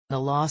The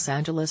Los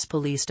Angeles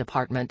Police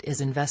Department is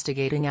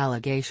investigating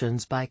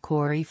allegations by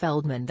Corey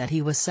Feldman that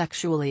he was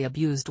sexually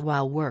abused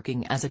while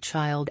working as a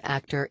child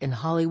actor in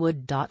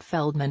Hollywood.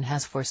 Feldman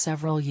has for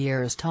several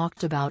years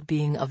talked about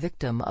being a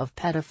victim of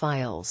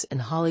pedophiles in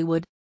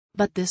Hollywood,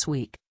 but this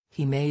week,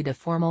 he made a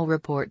formal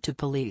report to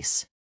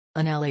police.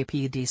 An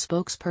LAPD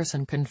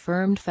spokesperson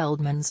confirmed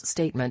Feldman's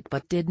statement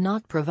but did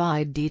not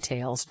provide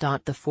details. The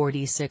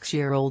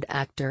 46-year-old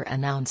actor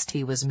announced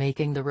he was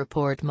making the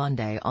report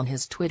Monday on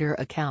his Twitter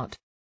account.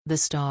 The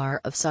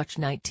star of such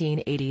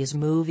 1980s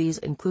movies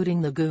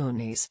including The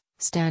Goonies,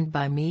 Stand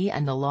By Me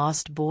and The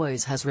Lost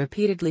Boys has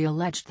repeatedly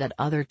alleged that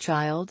other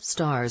child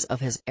stars of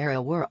his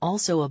era were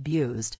also abused.